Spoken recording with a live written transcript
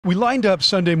We lined up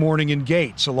Sunday morning in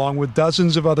gates along with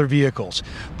dozens of other vehicles,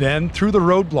 then through the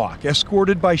roadblock,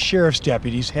 escorted by sheriff's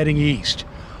deputies heading east.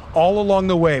 All along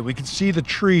the way, we could see the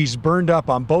trees burned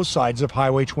up on both sides of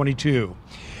Highway 22.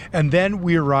 And then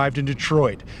we arrived in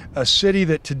Detroit, a city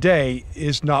that today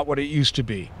is not what it used to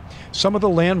be. Some of the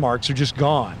landmarks are just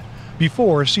gone.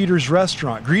 Before, Cedar's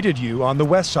restaurant greeted you on the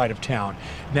west side of town.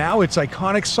 Now its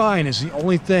iconic sign is the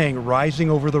only thing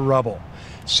rising over the rubble.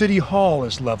 City Hall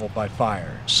is leveled by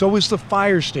fire. So is the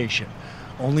fire station.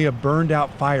 Only a burned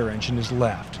out fire engine is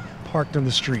left, parked on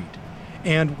the street.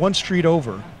 And one street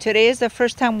over. Today is the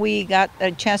first time we got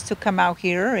a chance to come out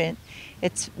here, and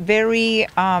it's very,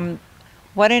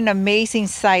 what an amazing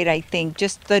sight, I think.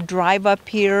 Just the drive up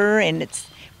here, and it's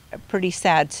a pretty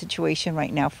sad situation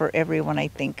right now for everyone, I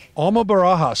think. Alma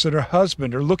Barajas and her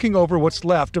husband are looking over what's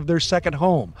left of their second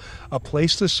home, a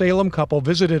place the Salem couple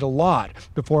visited a lot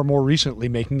before more recently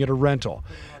making it a rental.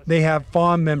 They have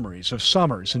fond memories of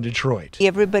summers in Detroit.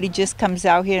 Everybody just comes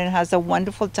out here and has a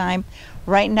wonderful time.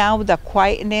 Right now, the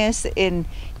quietness, and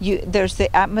there's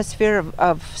the atmosphere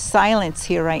of silence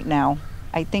here right now.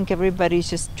 I think everybody's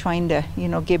just trying to,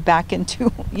 get back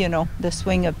into, the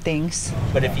swing of things.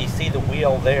 But if you see the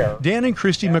wheel there. Dan and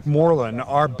Christy McMorland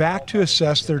are back to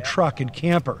assess their truck and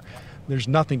camper. There's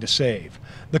nothing to save.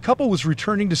 The couple was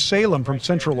returning to Salem from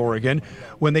Central Oregon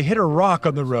when they hit a rock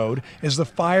on the road as the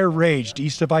fire raged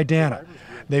east of Idana.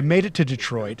 They made it to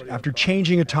Detroit after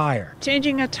changing a tire.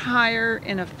 Changing a tire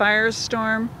in a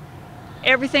firestorm,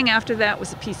 everything after that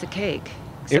was a piece of cake.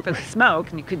 Except for the smoke,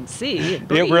 and you couldn't see. It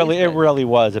really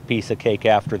was a piece of cake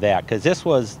after that, because this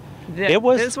was bad. It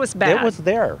was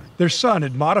there. Their son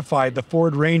had modified the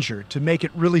Ford Ranger to make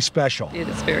it really special. It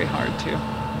is very hard too.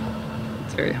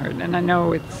 It's very hard, and I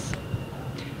know it's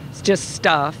just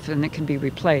stuff, and it can be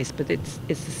replaced, but it's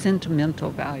the sentimental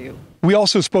value. We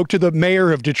also spoke to the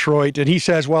mayor of Detroit, and he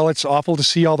says, while it's awful to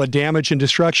see all the damage and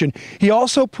destruction, he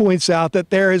also points out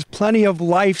that there is plenty of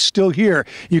life still here.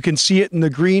 You can see it in the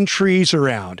green trees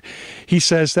around. He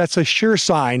says that's a sure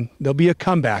sign there'll be a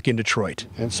comeback in Detroit.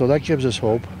 And so that gives us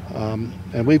hope.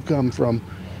 And we've come from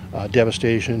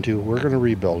devastation to we're going to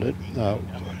rebuild it.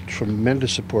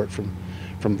 Tremendous support from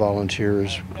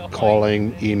volunteers,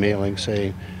 calling, emailing,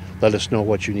 saying, let us know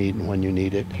what you need and when you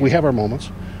need it. We have our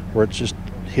moments where it's just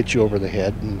hits you over the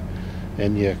head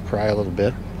and you cry a little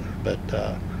bit, but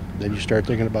then you start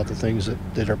thinking about the things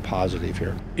that are positive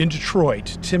here. In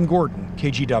Detroit, Tim Gordon,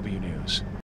 KGW News.